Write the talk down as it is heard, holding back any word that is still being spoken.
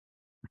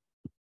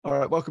All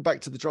right, welcome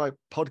back to the Dryy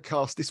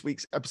podcast. This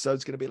week's episode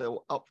is going to be a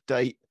little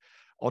update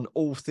on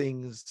all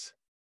things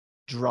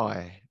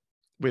Dryy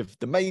with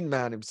the main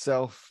man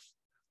himself,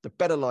 the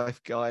Better Life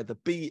guy, the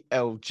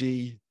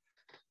BLG,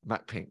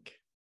 Matt Pink.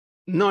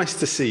 Nice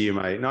to see you,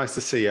 mate. Nice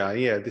to see you.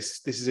 Yeah, this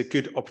is a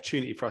good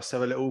opportunity for us to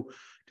have a little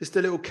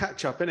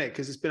catch up, innit?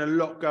 Because there's been a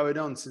lot going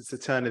on since the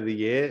turn of the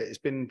year. It's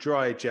been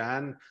Dry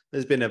Jan.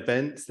 There's been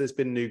events. There's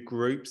been new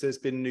groups. There's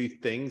been new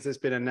things. There's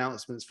been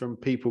announcements from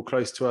people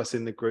close to us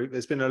in the group.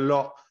 There's been a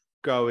lot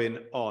going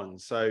on.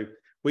 So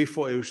we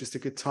thought it was just a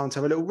good time to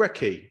have a little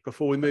recce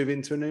before we move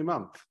into a new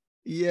month.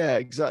 Yeah,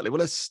 exactly. Well,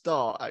 let's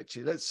start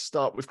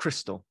with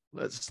Crystal.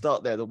 Let's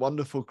start there. The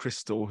wonderful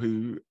Crystal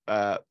who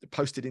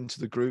posted into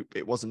the group.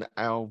 It wasn't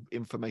our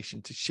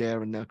information to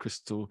share, and now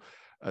Crystal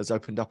has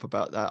opened up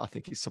about that. I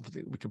think it's something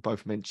that we can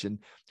both mention.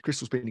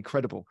 Crystal's been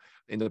incredible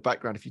in the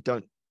background. If you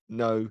don't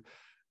know,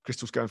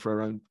 Crystal's going through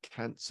her own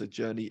cancer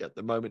journey at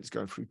the moment. It's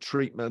going through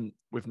treatment.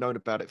 We've known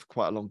about it for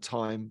quite a long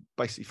time,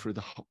 basically through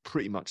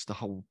pretty much the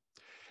whole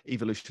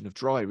evolution of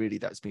Dryy, really,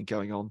 that's been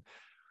going on.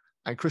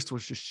 And Crystal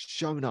has just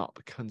shown up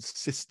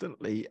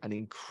consistently and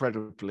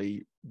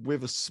incredibly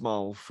with a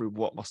smile through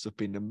what must have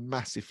been a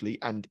massively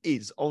and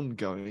is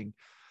ongoing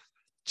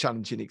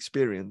challenging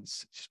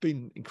experience. She's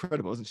been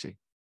incredible, hasn't she?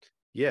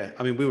 Yeah,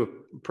 I mean, we were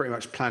pretty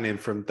much planning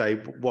from day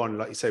one.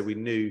 Like you say, we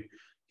knew,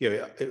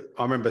 I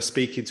remember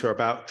speaking to her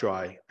about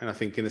Dryy, and I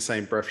think in the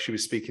same breath, she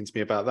was speaking to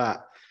me about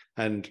that.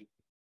 And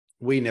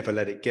we never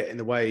let it get in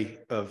the way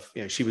of,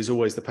 she was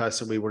always the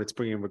person we wanted to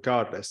bring in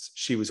regardless.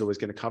 She was always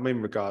going to come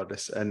in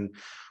regardless. And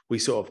we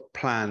sort of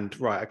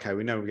planned, right, okay,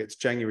 we know when we get to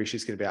January,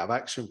 she's going to be out of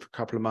action for a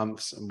couple of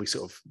months. And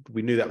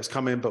we knew that was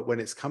coming. But when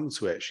it's come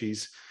to it,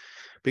 she's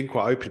been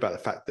quite open about the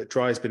fact that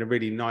Dryy has been a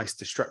really nice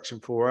distraction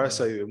for her.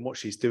 So and what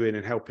she's doing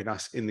and helping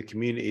us in the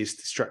community is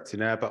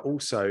distracting her, but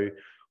also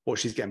what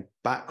she's getting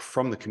back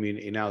from the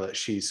community now that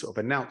she's sort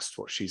of announced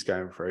what she's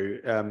going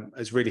through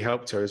has really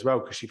helped her as well,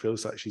 because she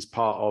feels like she's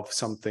part of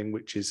something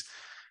which is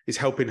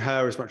helping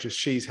her as much as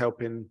she's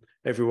helping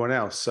everyone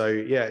else. So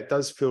yeah, it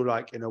does feel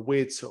like in a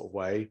weird sort of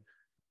way,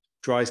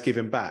 Dryy's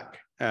giving back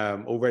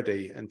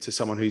already, and to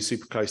someone who's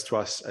super close to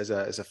us as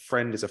a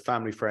friend, as a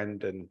family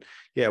friend. And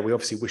yeah, we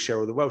obviously wish her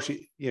all the well.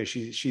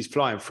 She's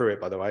flying through it,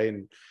 by the way.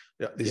 And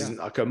this isn't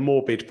like a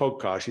morbid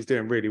podcast. She's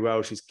doing really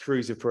well. She's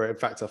cruising for it. In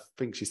fact, I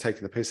think she's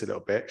taking the piss a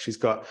little bit. She's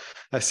got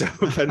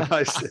herself a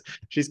nice.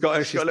 She's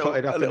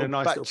potted up in a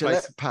nice little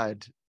place.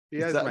 Pad.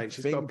 Yeah, mate.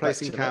 She's got a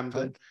place in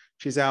Camden.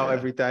 She's out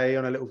every day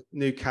on a little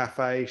new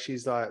cafe.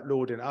 She's like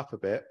lording it up a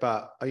bit,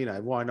 but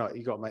why not?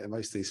 You got to make the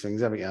most of these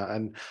things, haven't you?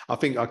 And I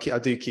think I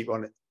do keep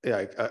on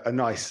a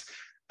nice,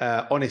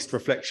 honest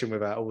reflection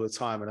with her all the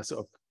time, and I sort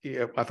of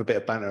have a bit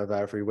of banter with her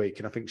every week,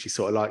 and I think she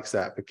sort of likes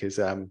that, because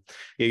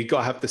you've got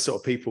to have the sort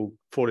of people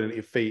falling at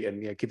your feet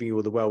and giving you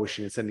all the well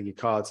wishing and sending you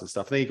cards and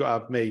stuff. And then you've got to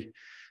have me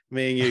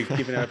and you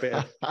giving her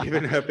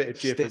a bit of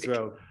jip as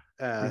well.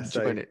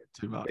 Enjoying it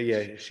too much.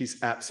 Yeah,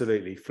 she's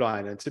absolutely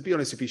flying. And to be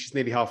honest with you, she's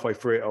nearly halfway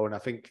through it all. And I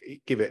think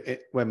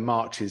when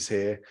March is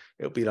here,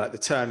 it'll be like the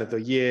turn of the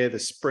year, the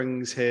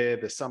spring's here,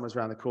 the summer's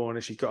around the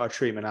corner. She's got her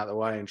treatment out of the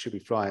way and she'll be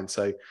flying.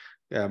 So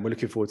we're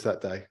looking forward to that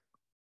day.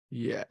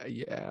 Yeah.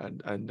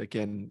 And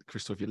again,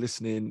 Crystal, if you're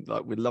listening,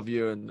 like, we love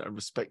you and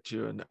respect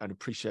you and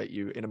appreciate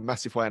you in a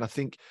massive way. And I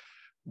think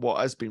what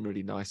has been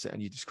really nice,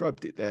 and you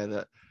described it there,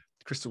 that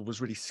Crystal was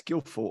really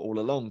skillful all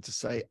along to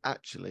say,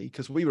 actually,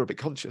 because we were a bit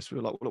conscious. We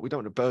were like, well, look, we don't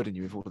want to burden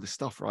you with all of this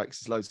stuff, right? Because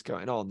there's loads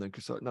going on. Then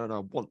Crystal, no, I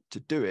want to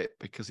do it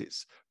because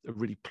it's a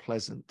really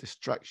pleasant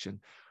distraction.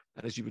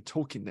 And as you were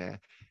talking there,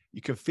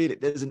 you can feel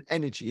it. There's an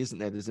energy, isn't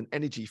there? There's an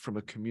energy from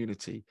a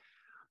community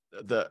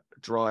that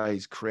Dryy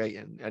is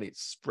creating, and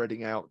it's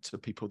spreading out to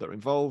people that are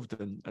involved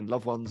and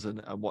loved ones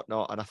and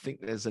whatnot. And I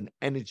think there's an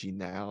energy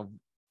now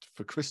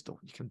for Crystal.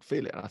 You can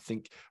feel it. And I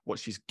think what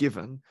she's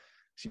given,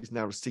 she's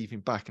now receiving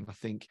back. And I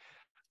think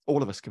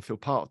all of us can feel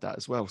part of that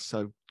as well.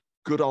 So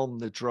good on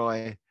the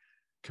Dryy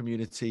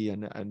community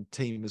and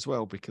team as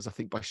well, because I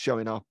think by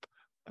showing up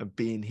and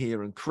being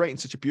here and creating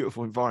such a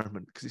beautiful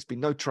environment, because it's been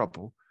no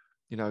trouble,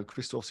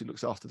 Crystal obviously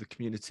looks after the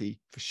community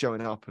for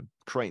showing up and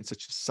creating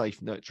such a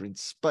safe, nurturing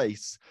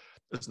space.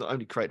 It's not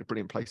only created a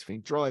brilliant place for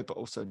being Dryy, but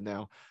also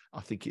now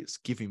I think it's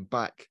giving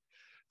back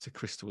to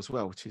Crystal as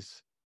well, which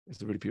is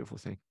a really beautiful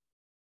thing.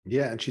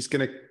 Yeah, and she's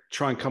going to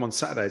try and come on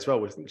Saturday as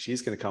well. I think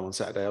she's going to come on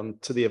Saturday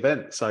to the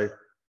event. So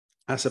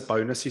that's a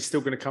bonus. She's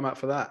still going to come out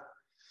for that.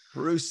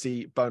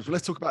 Brucey bonus. Well,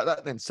 let's talk about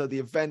that then. So the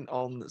event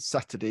on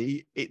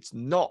Saturday, it's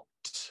not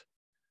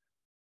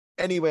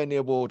anywhere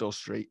near Wardour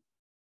Street.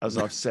 As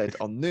I've said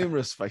on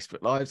numerous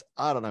Facebook Lives,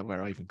 I don't know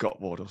where I even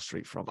got Wardour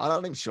Street from. I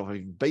don't even sure I've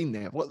even been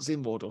there. What's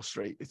in Wardour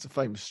Street? It's a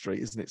famous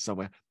street, isn't it,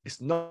 somewhere? It's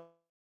not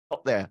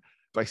there,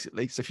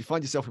 basically. So if you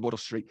find yourself in Wardour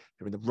Street,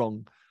 you're in the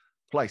wrong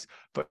place.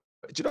 But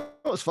do you know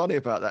what's funny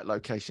about that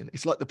location?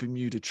 It's like the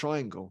Bermuda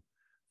Triangle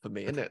for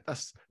me, isn't it?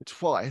 That's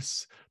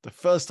twice. The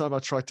first time I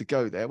tried to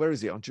go there, where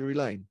is it? On Drury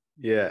Lane?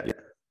 Yeah.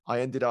 I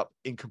ended up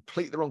in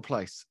completely the wrong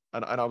place.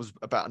 And I was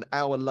about an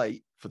hour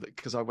late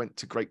because I went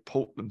to Great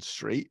Portland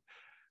Street.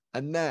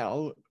 And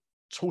now,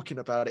 talking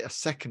about it a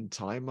second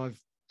time, I've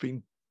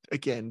been,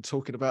 again,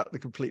 talking about the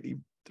completely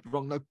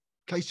wrong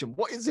location.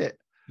 What is it?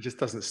 It just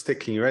doesn't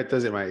stick in your head,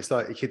 does it, mate? It's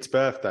like your kids'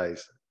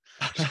 birthdays.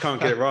 Just can't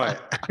get it right.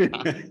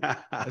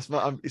 It's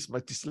my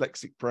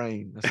dyslexic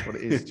brain. That's what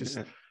it is. Just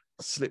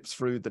slips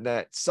through the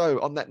net. So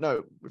on that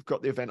note, we've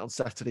got the event on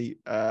Saturday,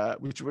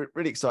 which we're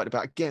really excited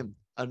about. Again,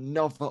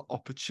 another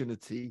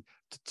opportunity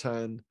to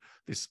turn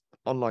this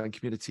online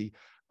community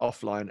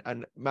offline.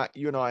 And Matt,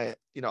 you and I,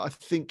 I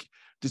think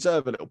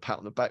deserve a little pat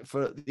on the back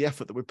for the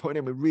effort that we're putting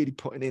in. We're really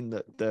putting in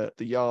the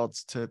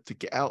yards to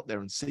get out there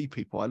and see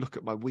people. I look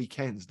at my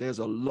weekends. There's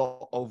a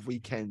lot of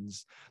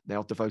weekends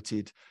now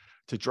devoted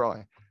to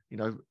Dryy.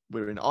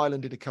 We're in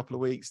Ireland in a couple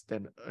of weeks.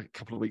 Then a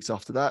couple of weeks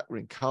after that, we're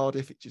in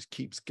Cardiff. It just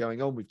keeps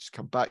going on. We've just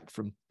come back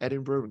from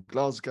Edinburgh and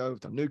Glasgow. We've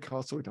done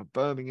Newcastle. We've done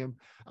Birmingham.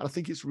 And I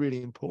think it's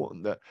really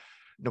important that,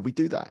 we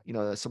do that.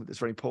 That's something that's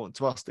very important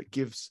to us, that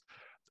gives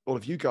all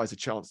of you guys a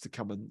chance to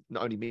come and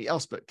not only meet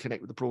us, but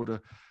connect with the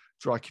broader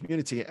Dryy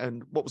community.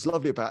 And what was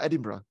lovely about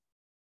Edinburgh,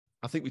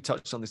 I think we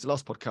touched on this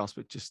last podcast,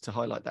 but just to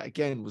highlight that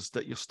again, was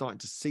that you're starting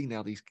to see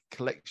now these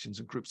collections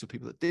and groups of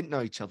people that didn't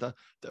know each other,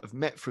 that have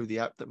met through the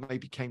app, that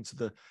maybe came to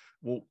the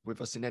walk with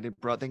us in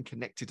Edinburgh, then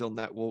connected on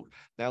that walk.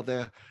 Now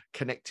they're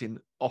connecting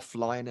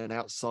offline and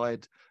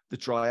outside the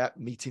Dryy app,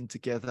 meeting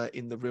together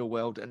in the real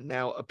world. And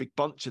now a big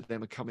bunch of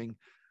them are coming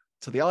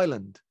to the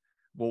island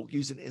walk,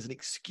 using it as an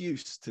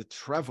excuse to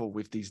travel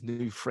with these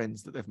new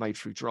friends that they've made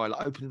through Dryy,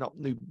 like opening up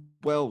new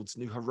worlds,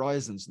 new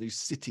horizons, new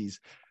cities,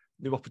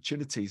 new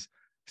opportunities.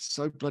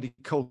 So bloody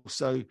cool.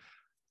 So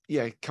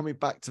yeah, coming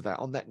back to that,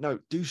 on that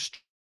note, do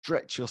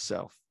stretch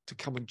yourself to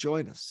come and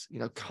join us.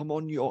 Come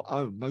on your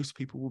own. Most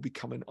people will be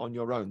coming on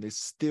your own. There's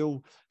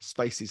still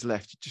spaces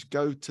left. You just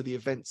go to the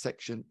event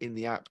section in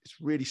the app. It's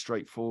really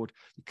straightforward.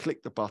 You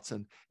click the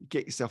button, you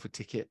get yourself a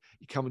ticket,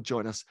 you come and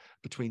join us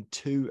between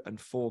 2 and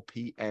 4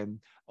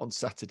 p.m. on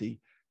Saturday,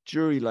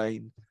 Drury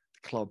Lane,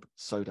 Club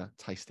Soda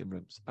Tasting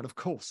Rooms. And of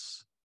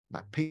course,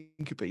 Matt Pink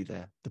could be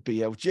there, the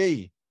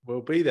BLG.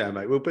 We'll be there,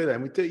 mate. We'll be there.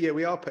 And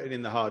we are putting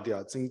in the hard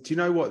yards. And do you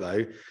know what,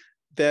 though?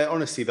 They're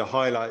honestly the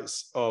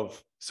highlights of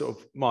sort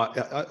of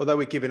although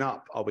we're giving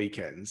up our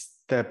weekends,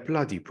 they're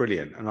bloody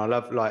brilliant. And I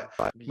love, like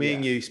me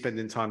and you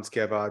spending time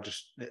together.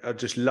 I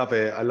just love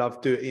it. I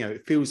love doing,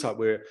 it feels like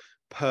we're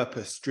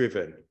purpose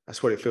driven.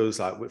 That's what it feels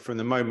like. From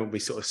the moment we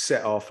sort of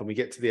set off and we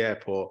get to the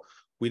airport,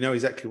 we know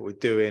exactly what we're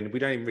doing. We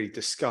don't even really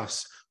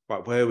discuss,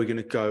 right, where are we going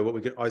to go? What we're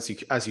going,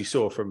 as you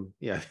saw from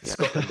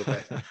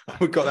Scotland,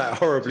 we got that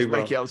horribly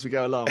wrong. Make it up as we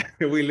go along.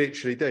 We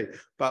literally do.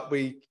 But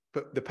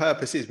the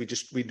purpose is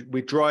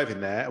we drive in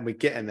there and we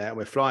get in there and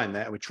we're flying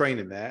there and we're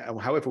training there, and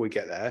however we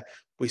get there,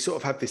 we sort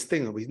of have this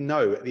thing that we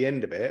know at the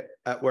end of it,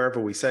 at wherever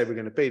we say we're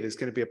going to be, there's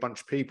going to be a bunch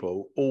of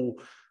people all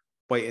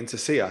waiting to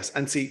see us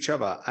and see each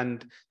other.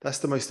 And that's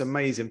the most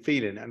amazing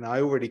feeling. And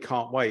I already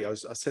can't wait. I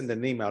sent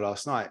an email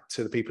last night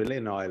to the people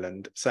in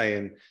Ireland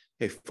saying,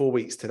 if 4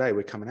 weeks today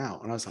we're coming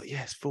out. And I was like,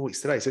 yes, 4 weeks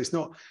today. So it's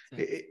not,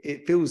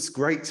 it feels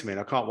great to me, and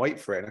I can't wait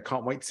for it. And I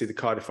can't wait to see the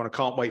Cardiff one. I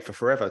can't wait for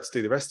forever to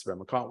do the rest of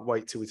them. I can't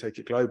wait till we take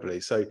it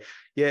globally. So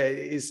yeah,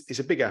 it's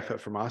a big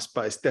effort from us,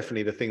 but it's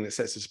definitely the thing that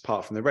sets us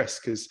apart from the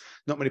rest, because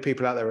not many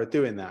people out there are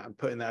doing that and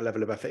putting that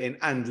level of effort in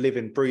and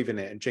living, breathing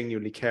it and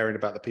genuinely caring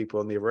about the people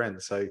on the other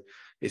end. So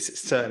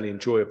it's certainly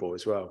enjoyable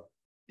as well.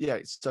 Yeah,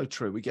 it's so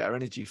true. We get our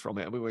energy from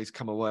it, and we always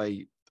come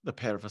away, the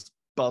pair of us,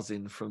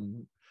 buzzing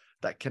from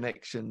that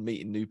connection,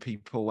 meeting new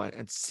people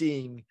and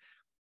seeing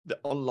the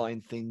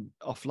online thing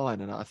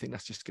offline. And I think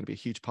that's just going to be a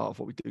huge part of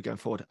what we do going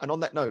forward. And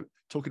on that note,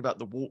 talking about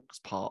the walks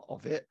part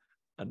of it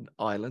and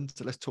Ireland.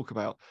 So let's talk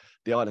about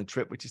the Ireland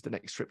trip, which is the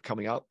next trip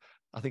coming up.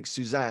 I think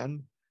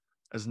Suzanne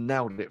has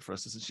nailed it for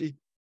us, hasn't she?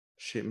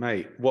 Shit,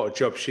 mate, what a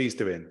job she's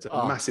doing.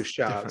 A massive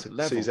shout out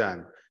to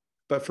Suzanne.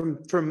 But from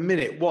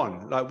minute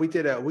one, like we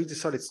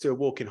decided to do a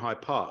walk in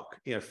Hyde Park,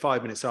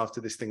 5 minutes after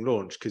this thing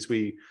launched, because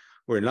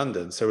we're in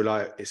London. So we're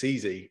like, it's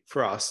easy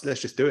for us.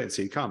 Let's just do it and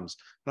see who comes.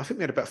 And I think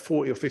we had about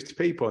 40 or 50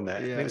 people on there.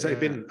 And it was only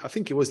been, I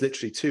think it was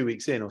literally 2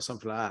 weeks in or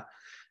something like that.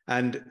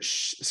 And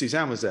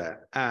Suzanne was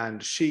there,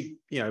 and she,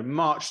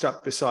 marched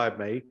up beside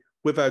me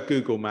with her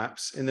Google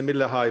Maps in the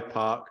middle of Hyde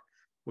Park,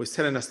 was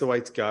telling us the way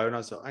to go. And I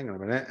was like, hang on a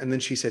minute. And then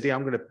she said, yeah,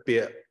 I'm going to be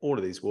at all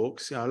of these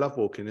walks. I love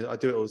walking. I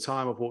do it all the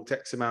time. I've walked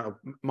X amount of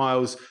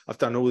miles. I've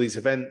done all these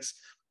events.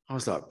 I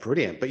was like,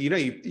 brilliant. But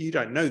you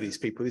don't know these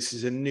people. This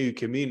is a new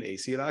community.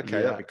 So you're like,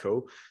 okay, that'd be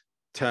cool.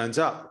 Turns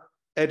up.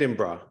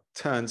 Edinburgh.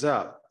 Turns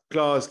up.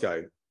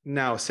 Glasgow.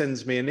 Now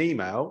sends me an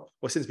email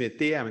or sends me a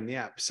DM in the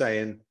app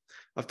saying,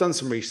 I've done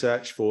some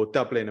research for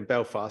Dublin and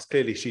Belfast.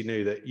 Clearly she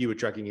knew that you were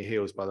dragging your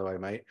heels, by the way,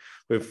 mate.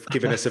 We've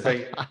given us a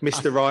Mr.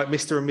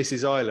 and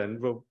Mrs.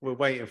 Island. We're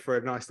waiting for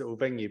a nice little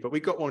venue, but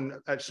we got one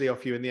actually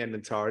off you in the end,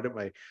 and Tara, didn't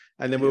we?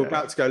 And then we were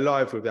about to go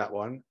live with that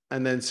one.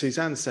 And then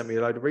Suzanne sent me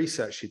a load of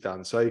research she'd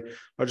done. So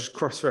I just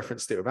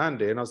cross-referenced it with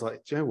Andy, and I was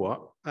like, do you know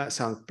what? That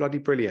sounds bloody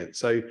brilliant.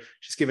 So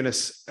she's given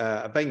us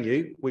a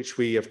venue, which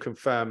we have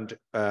confirmed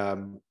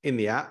in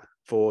the app.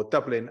 for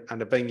Dublin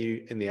and a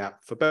venue in the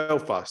app for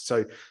Belfast.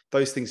 So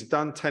those things are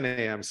done. 10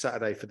 a.m.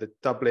 Saturday for the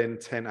Dublin,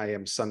 10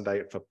 a.m.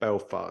 Sunday for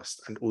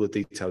Belfast, and all the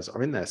details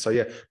are in there. So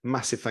yeah,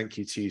 massive thank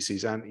you to you,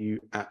 Suzanne. You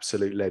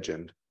absolute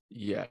legend.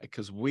 Yeah,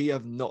 because we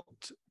have not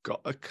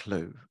got a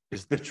clue,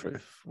 is the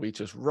truth. We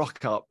just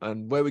rock up,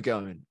 and where we're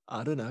going,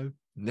 I don't know.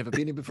 Never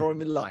been here before in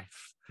my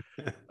life.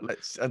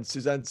 And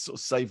Suzanne sort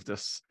of saved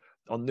us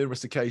on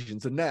numerous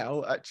occasions. And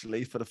now,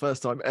 actually, for the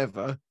first time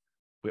ever,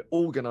 we're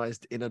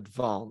organised in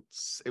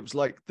advance. It was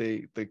like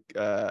the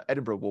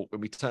Edinburgh walk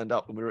when we turned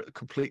up and we were at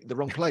completely the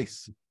wrong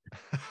place.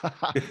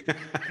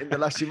 In the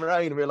lashing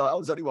rain, and we were like, oh,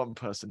 there's only one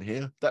person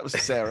here. That was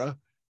Sarah.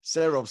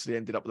 Sarah obviously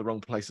ended up at the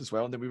wrong place as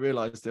well. And then we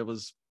realised there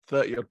was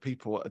 30 odd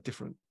people at a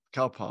different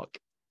car park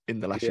in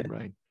the lashing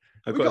rain.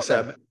 I've got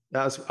to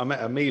say, I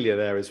met Amelia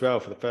there as well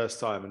for the first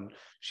time, and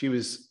she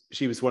was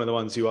one of the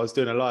ones who I was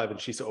doing a live,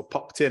 and she sort of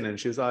popped in and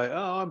she was like,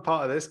 "Oh, I'm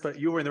part of this, but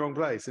you're in the wrong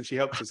place," and she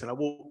helped us. And I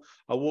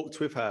walked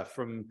with her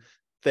from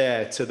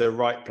there to the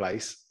right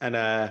place,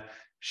 and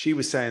she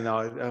was saying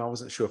I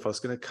wasn't sure if I was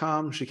going to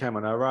come. She came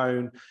on her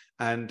own,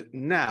 and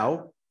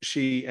now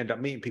she ended up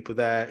meeting people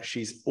there.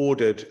 She's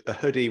ordered a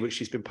hoodie, which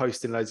she's been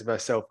posting loads of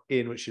herself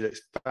in, which she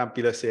looks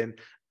fabulous in,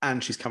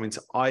 and she's coming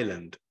to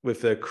Ireland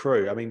with the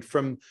crew. I mean,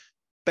 from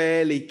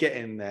barely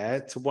getting there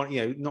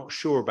to not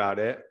sure about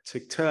it, to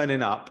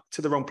turning up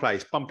to the wrong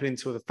place, bumping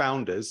into the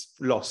founders,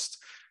 lost,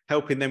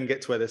 helping them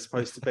get to where they're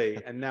supposed to be,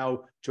 and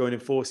now joining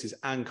forces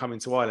and coming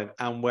to Ireland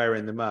and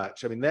wearing the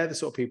merch. I mean, they're the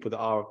sort of people that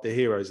are the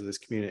heroes of this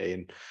community,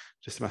 and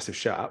just a massive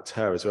shout out to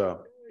her as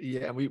well.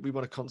 Yeah, and we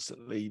want to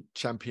constantly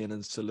champion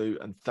and salute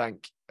and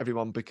thank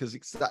everyone, because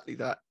exactly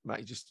that, Matt,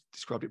 you just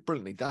described it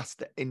brilliantly. That's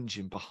the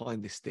engine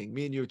behind this thing.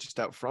 Me and you are just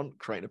out front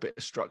creating a bit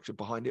of structure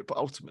behind it, but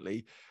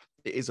ultimately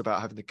it is about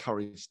having the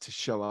courage to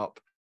show up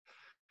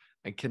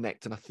and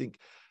connect. And I think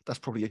that's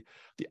probably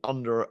the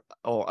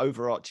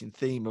overarching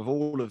theme of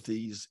all of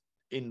these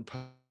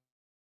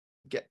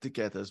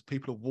get-togethers.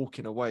 People are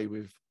walking away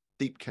with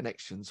deep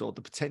connections, or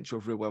the potential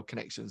of real world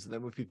connections. And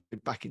then when people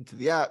get back into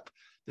the app,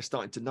 they're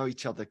starting to know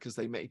each other because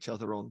they met each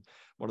other on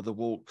one of the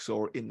walks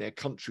or in their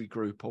country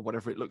group or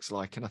whatever it looks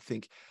like. And I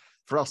think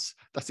for us,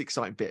 that's the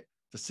exciting bit,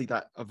 to see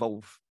that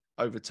evolve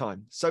over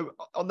time. So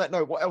on that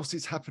note, what else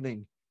is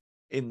happening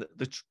in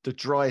the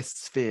dry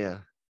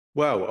sphere?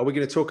 Well, are we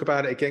going to talk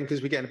about it again?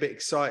 Because we're getting a bit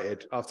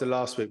excited after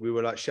last week. We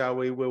were like, shall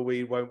we, will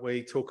we, won't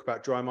we talk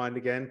about Dry Mind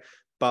again?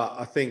 But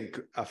I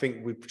think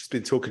we've just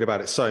been talking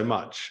about it so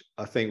much.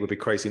 I think it would be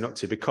crazy not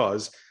to,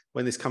 because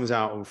when this comes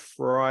out on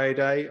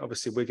Friday,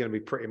 obviously we're going to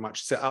be pretty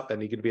much set up,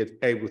 then you're going to be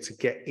able to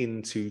get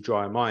into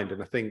Dry Mind.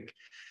 And I think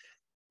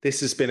this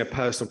has been a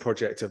personal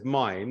project of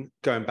mine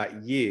going back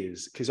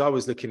years, because I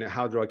was looking at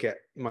how do I get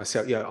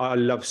myself, I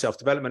love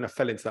self-development. I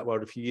fell into that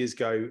world a few years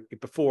ago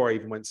before I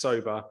even went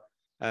sober.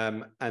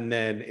 And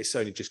then it's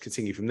only just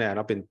continued from there. And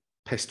I've been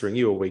pestering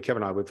you all week,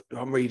 haven't I?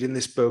 I'm reading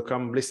this book,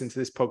 I'm listening to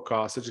this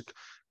podcast. I just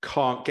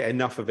can't get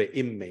enough of it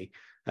in me.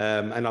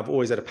 And I've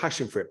always had a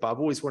passion for it, but I've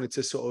always wanted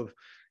to sort of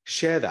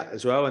share that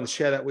as well and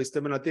share that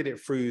wisdom. And I did it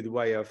through the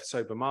way of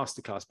Sober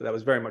Masterclass, but that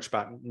was very much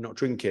about not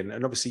drinking.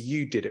 And obviously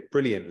you did it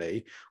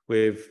brilliantly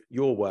with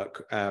your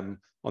work on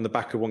the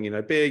back of One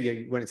Beer.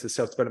 You went into the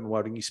self-development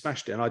world and you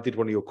smashed it. And I did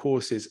one of your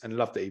courses and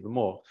loved it even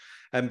more.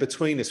 And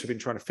between us, we've been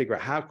trying to figure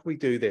out, how can we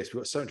do this?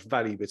 We've got so much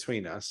value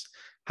between us.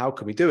 How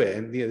can we do it?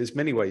 And there's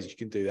many ways you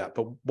can do that.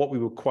 But what we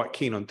were quite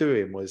keen on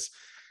doing was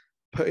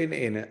putting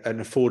in an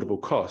affordable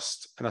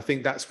cost. And I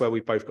think that's where we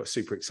both got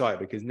super excited,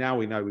 because now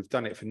we know we've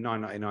done it for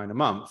 $9.99 a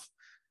month.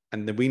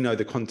 And then we know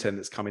the content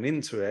that's coming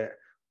into it.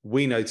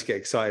 We know to get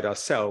excited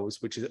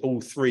ourselves, which is all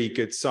three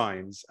good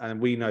signs. And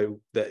we know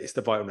that it's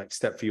the vital next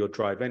step for your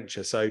dry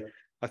venture. So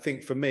I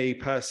think for me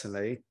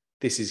personally,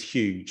 this is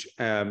huge.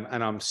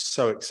 And I'm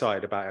so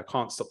excited about it. I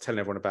can't stop telling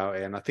everyone about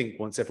it. And I think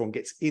once everyone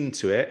gets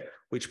into it,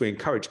 which we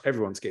encourage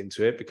everyone to get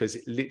into it, because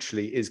it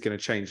literally is going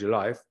to change your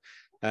life,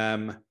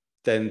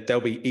 then they'll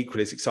be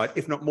equally as excited,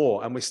 if not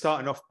more. And we're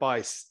starting off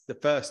by the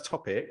first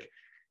topic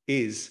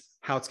is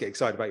how to get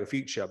excited about your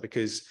future,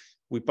 because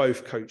we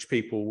both coach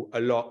people a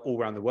lot all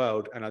around the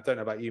world. And I don't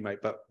know about you, mate,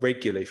 but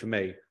regularly for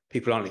me,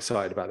 people aren't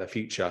excited about their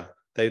future.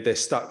 They're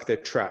stuck, they're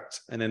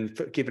trapped. And then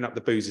giving up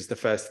the booze is the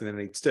first thing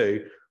they need to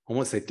do. And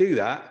once they do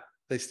that,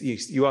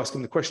 you ask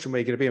them the question, where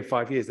you're going to be in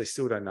 5 years, they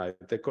still don't know.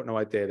 They've got no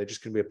idea. They're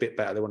just going to be a bit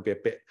better. They want to be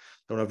they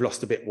want to have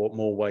lost a bit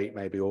more weight,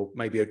 maybe, or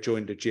maybe have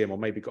joined a gym, or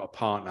maybe got a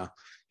partner.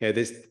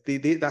 That's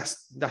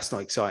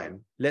not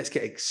exciting. Let's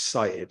get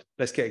excited.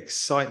 Let's get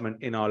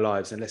excitement in our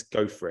lives, and let's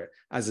go for it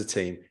as a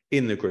team,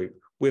 in the group,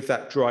 with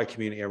that dry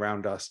community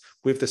around us,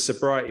 with the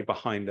sobriety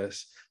behind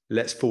us.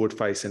 Let's forward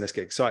face and let's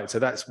get excited. So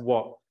that's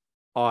what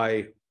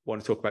I want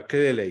to talk about.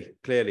 Clearly,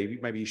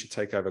 maybe you should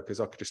take over, because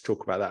I could just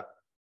talk about that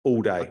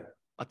all day.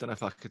 I don't know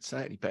if I could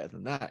say any better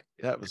than that.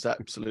 That was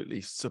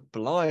absolutely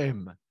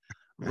sublime.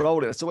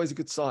 Rolling. It's always a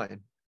good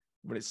sign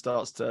when it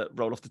starts to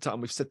roll off the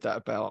tongue. We've said that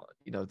about,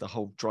 the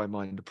whole dry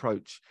mind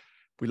approach.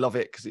 We love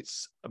it because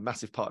it's a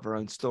massive part of our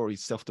own story.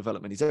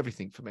 Self-development is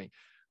everything for me.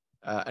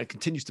 and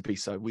continues to be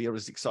so. We are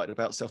as excited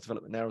about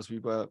self-development now as we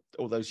were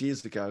all those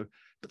years ago.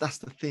 But that's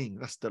the thing.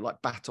 That's the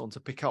like baton to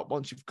pick up.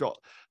 Once you've got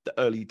the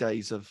early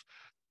days of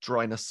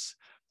dryness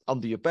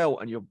under your belt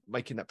and you're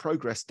making that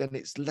progress, then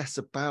it's less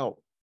about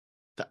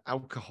the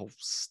alcohol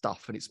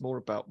stuff and it's more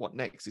about what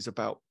next. Is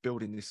about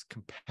building this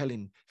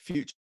compelling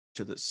future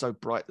that's so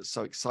bright, that's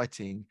so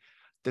exciting.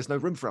 There's no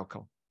room for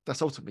alcohol.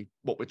 That's ultimately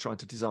what we're trying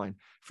to design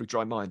through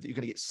Dry Mind, that you're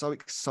going to get so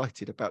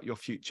excited about your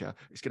future.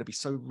 It's going to be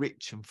so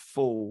rich and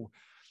full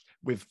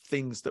with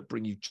things that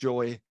bring you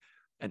joy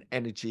and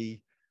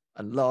energy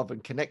and love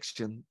and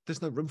connection.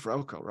 There's no room for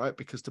alcohol, right?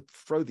 Because to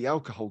throw the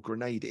alcohol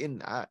grenade in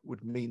that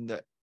would mean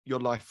that your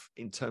life,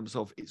 in terms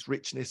of its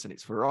richness and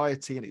its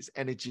variety and its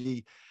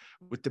energy,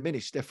 would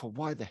diminish. Therefore,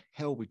 why the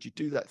hell would you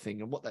do that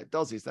thing? And what that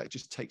does is that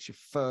just takes you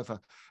further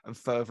and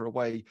further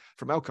away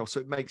from alcohol. So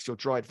it makes your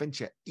dry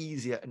adventure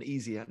easier and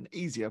easier and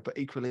easier, but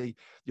equally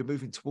you're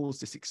moving towards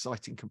this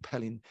exciting,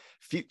 compelling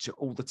future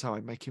all the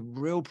time, making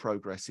real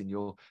progress in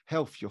your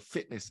health, your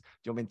fitness,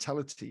 your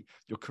mentality,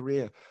 your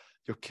career,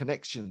 your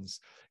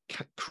connections,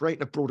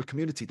 creating a broader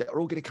community that are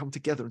all going to come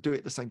together and do it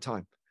at the same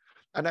time.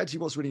 And actually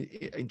what's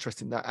really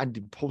interesting that and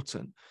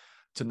important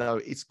to know,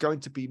 it's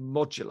going to be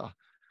modular.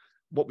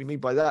 What we mean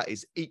by that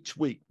is each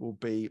week will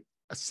be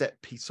a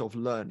set piece of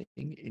learning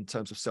in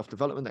terms of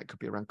self-development. That could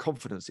be around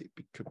confidence. It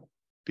could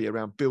be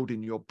around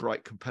building your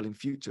bright, compelling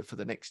future for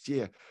the next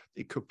year.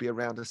 It could be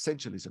around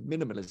essentialism,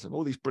 minimalism,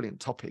 all these brilliant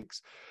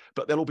topics,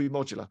 but they'll all be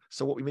modular.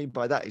 So what we mean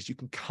by that is you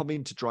can come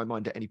into Dry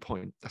Mind at any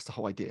point. That's the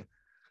whole idea.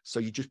 So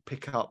you just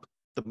pick up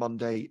the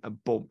Monday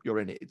and boom,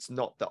 you're in it. It's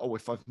not that, oh,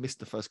 if I've missed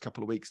the first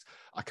couple of weeks,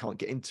 I can't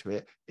get into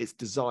it. It's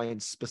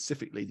designed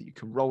specifically that you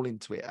can roll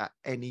into it at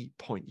any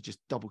point. You just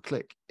double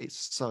click.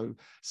 It's so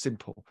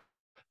simple.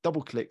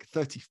 Double click,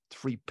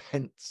 33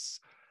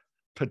 pence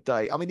per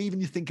day. I mean, even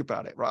you think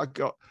about it, right? I've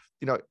got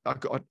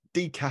a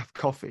decaf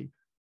coffee.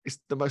 It's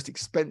the most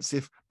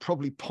expensive,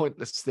 probably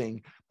pointless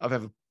thing I've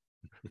ever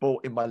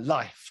bought in my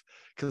life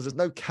because there's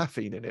no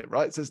caffeine in it,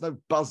 right? So there's no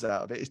buzz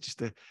out of it. It's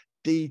just a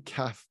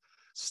decaf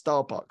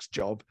Starbucks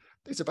job.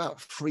 It's about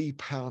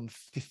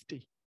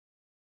 £3.50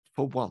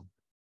 for one.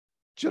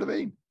 Do you know what I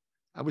mean?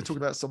 And we're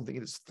talking about something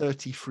that's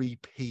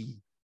 33p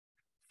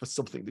for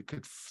something that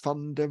could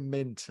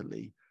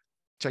fundamentally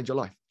change your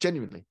life.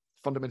 Genuinely,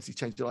 fundamentally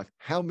change your life.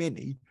 How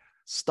many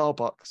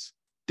Starbucks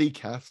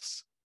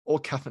decafs or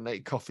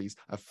caffeinated coffees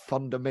have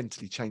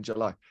fundamentally changed your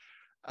life?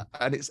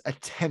 And it's a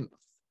tenth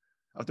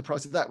of the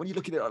price of that. When you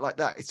look at it like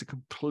that, it's a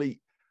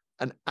complete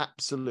an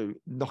absolute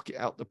knock it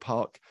out the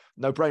park,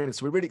 no brainer.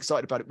 So we're really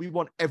excited about it. We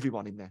want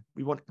everyone in there.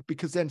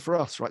 Because then for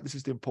us, right, this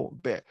is the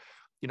important bit.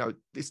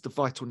 It's the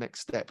vital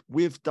next step.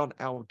 We've done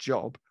our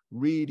job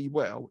really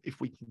well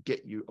if we can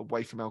get you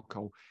away from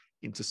alcohol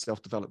into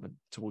self-development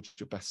towards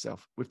your best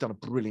self. We've done a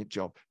brilliant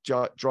job.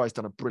 Dry's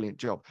done a brilliant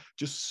job.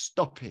 Just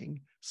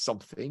stopping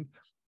something,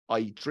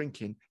 i.e.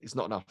 drinking, is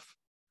not enough.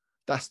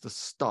 That's the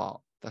start.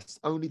 That's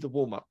only the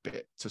warm-up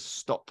bit to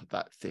stop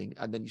that thing.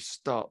 And then you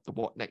start the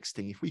what next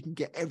thing. If we can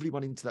get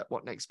everyone into that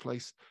what next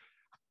place,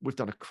 we've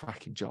done a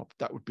cracking job.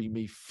 That would be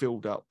me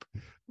filled up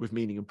with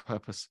meaning and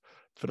purpose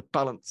for the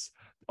balance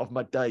of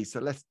my day. So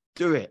let's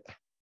do it.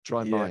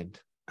 Dry Mind.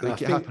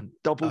 Make it happen.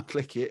 Double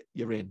click it.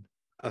 You're in.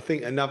 I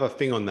think another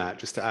thing on that,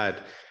 just to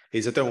add,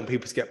 is I don't want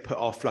people to get put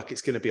off like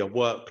it's going to be a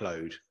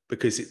workload,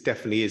 because it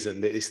definitely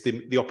isn't. It's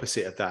the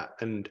opposite of that.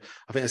 And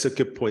I think that's a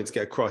good point to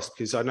get across,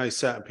 because I know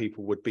certain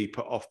people would be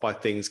put off by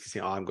things because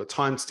I haven't got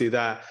time to do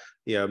that.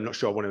 I'm not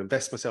sure I want to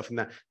invest myself in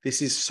that.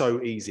 This is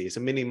so easy. It's a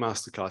mini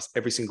masterclass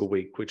every single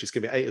week, which is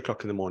going to be 8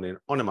 o'clock in the morning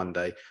on a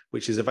Monday,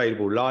 which is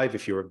available live.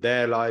 If you're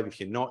there live, if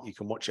you're not, you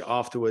can watch it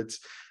afterwards.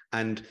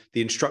 And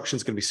the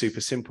instructions are going to be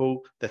super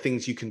simple. They're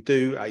things you can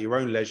do at your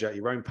own leisure, at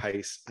your own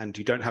pace, and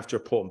you don't have to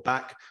report them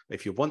back.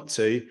 If you want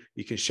to,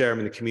 you can share them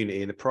in the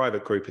community, in the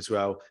private group as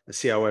well, and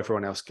see how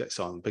everyone else gets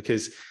on,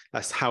 because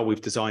that's how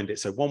we've designed it.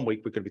 So one week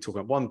we're going to be talking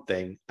about one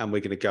thing, and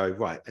we're going to go,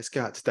 right, let's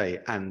go out today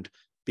and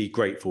be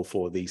grateful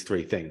for these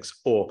 3 things,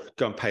 or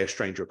go and pay a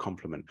stranger a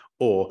compliment,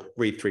 or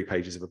read 3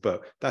 pages of a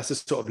book. That's the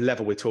sort of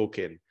level we're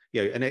talking.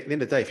 And at the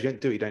end of the day, if you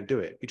don't do it, you don't do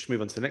it. You just move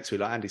on to the next week.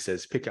 Like Andy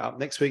says, pick it up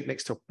next week.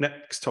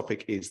 Next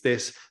topic is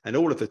this. And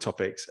all of the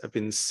topics have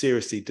been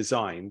seriously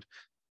designed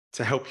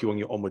to help you on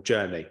your onward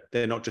journey.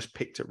 They're not just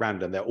picked at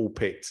random. They're all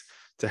picked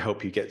to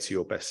help you get to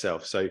your best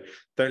self. So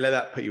don't let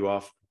that put you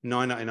off.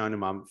 $9.99 a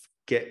month.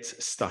 Get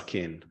stuck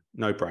in.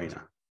 No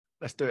brainer.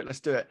 Let's do it. Let's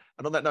do it.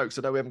 And on that note, because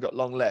I know we haven't got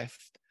long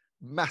left,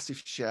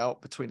 massive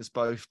shout between us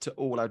both to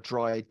all our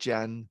Dry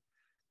Jan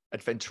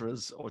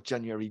adventurers, or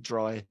January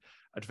Dry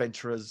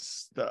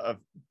adventurers that have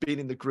been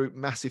in the group.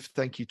 Massive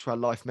thank you to our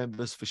life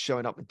members for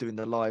showing up and doing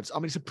their lives. I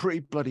mean, it's a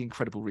pretty bloody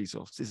incredible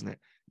resource, isn't it?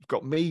 You've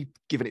got me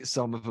giving it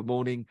some of a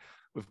morning.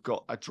 We've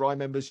got our Dry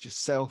members,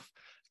 yourself,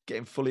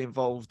 getting fully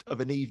involved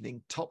of an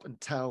evening, top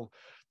and tail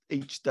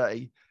each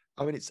day.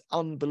 I mean, it's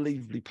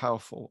unbelievably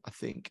powerful, I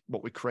think,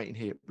 what we're creating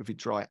here with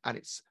Dry, and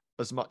it's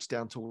as much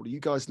down to all of you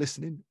guys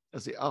listening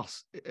as it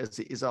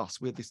is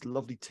us. We're this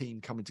lovely team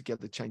coming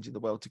together, changing the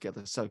world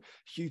together. So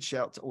huge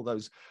shout out to all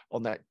those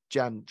on that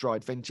Jan Dryy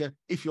adventure.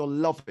 If you're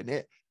loving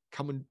it,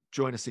 come and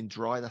join us in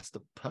Dryy. That's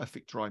the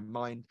perfect Dry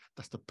mind.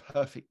 That's the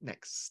perfect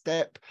next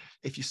step.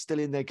 If you're still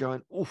in there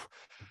going, oh,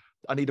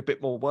 I need a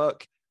bit more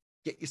work,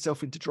 get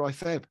yourself into Dry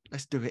Feb.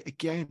 Let's do it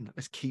again.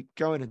 Let's keep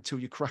going until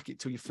you crack it,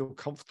 till you feel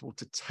comfortable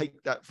to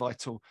take that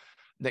vital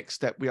next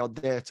step. We are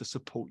there to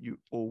support you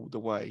all the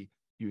way.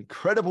 You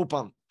incredible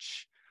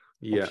bunch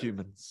of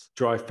humans.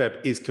 Dry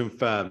Feb is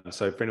confirmed.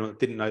 So for anyone that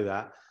didn't know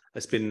that,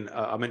 it's been,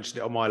 I mentioned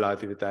it on my live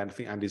the other day, and I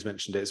think Andy's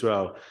mentioned it as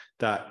well,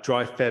 that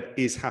Dry Feb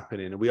is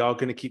happening. And we are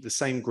going to keep the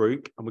same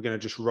group, and we're going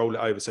to just roll it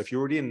over. So if you're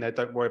already in there,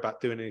 don't worry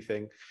about doing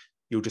anything.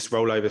 You'll just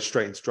roll over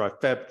straight into Dry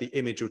Feb. The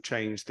image will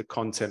change, the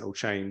content will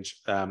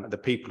change, the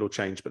people will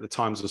change, but the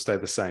times will stay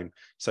the same.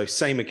 So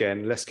same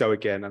again, let's go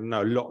again. I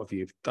know a lot of you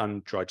have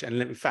done Dry,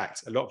 and in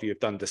fact, a lot of you have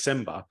done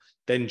December,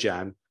 then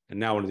Jan, and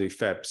now want to do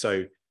Feb.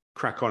 So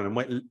crack on.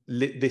 And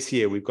this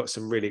year, we've got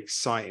some really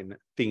exciting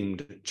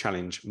themed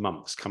challenge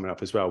months coming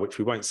up as well, which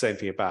we won't say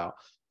anything about,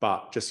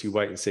 but just you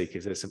wait and see,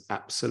 because there's some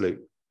absolute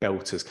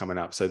belters coming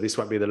up. So this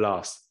won't be the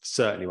last,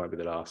 certainly won't be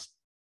the last.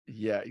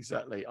 Yeah,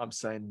 exactly. I'm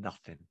saying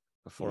nothing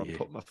before I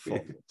put my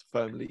foot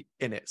firmly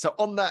in it. So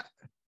on that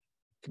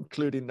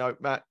concluding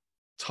note, Matt,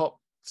 top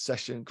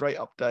session, great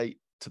update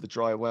to the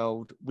Dry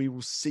world. We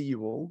will see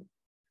you all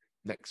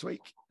next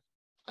week.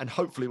 And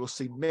hopefully we'll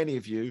see many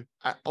of you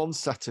on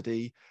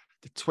Saturday,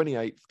 the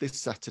 28th, this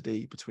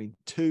Saturday, between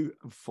 2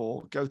 and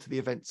 4. Go to the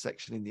event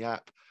section in the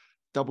app,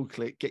 double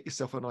click, get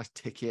yourself a nice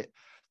ticket,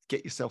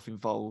 get yourself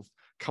involved.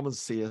 Come and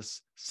see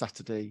us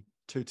Saturday,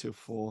 2 till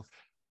 4,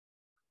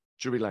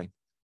 Drury Lane.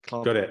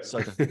 Club, got it.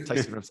 Soda,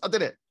 tasting rooms. I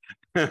did it.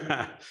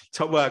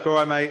 Top work. All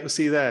right, mate. We'll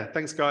see you there.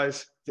 Thanks,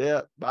 guys.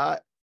 Yeah. Bye.